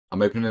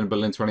I'm opening a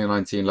Berlin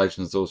 2019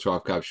 Legends Ultra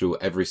Capsule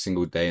every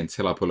single day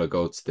until I pull a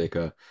gold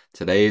sticker.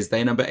 Today is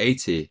day number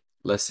 80.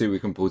 Let's see what we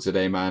can pull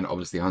today, man.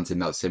 Obviously hunting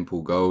that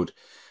simple gold.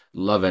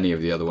 Love any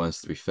of the other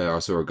ones, to be fair. I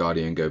saw a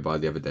Guardian go by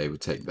the other day. We'll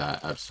take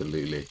that,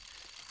 absolutely.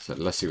 So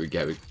let's see what we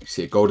get. We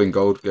see a golden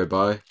gold go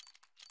by.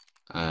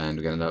 And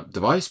we're going to end up...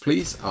 Device,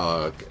 please?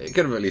 Oh, it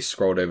could have at least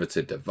scrolled over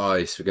to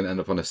device. We're going to end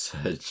up on a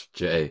Surge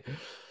J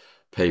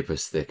paper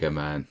sticker,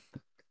 man.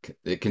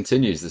 It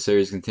continues. The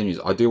series continues.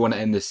 I do want to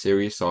end this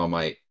series, so I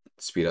might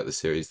speed up the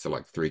series to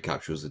like 3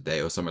 capsules a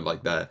day or something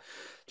like that.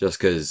 Just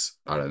because,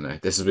 I don't know.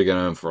 This has been going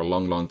on for a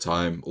long, long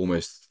time.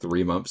 Almost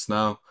 3 months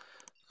now.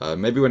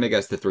 Maybe when it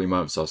gets to 3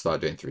 months, I'll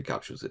start doing 3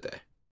 capsules a day.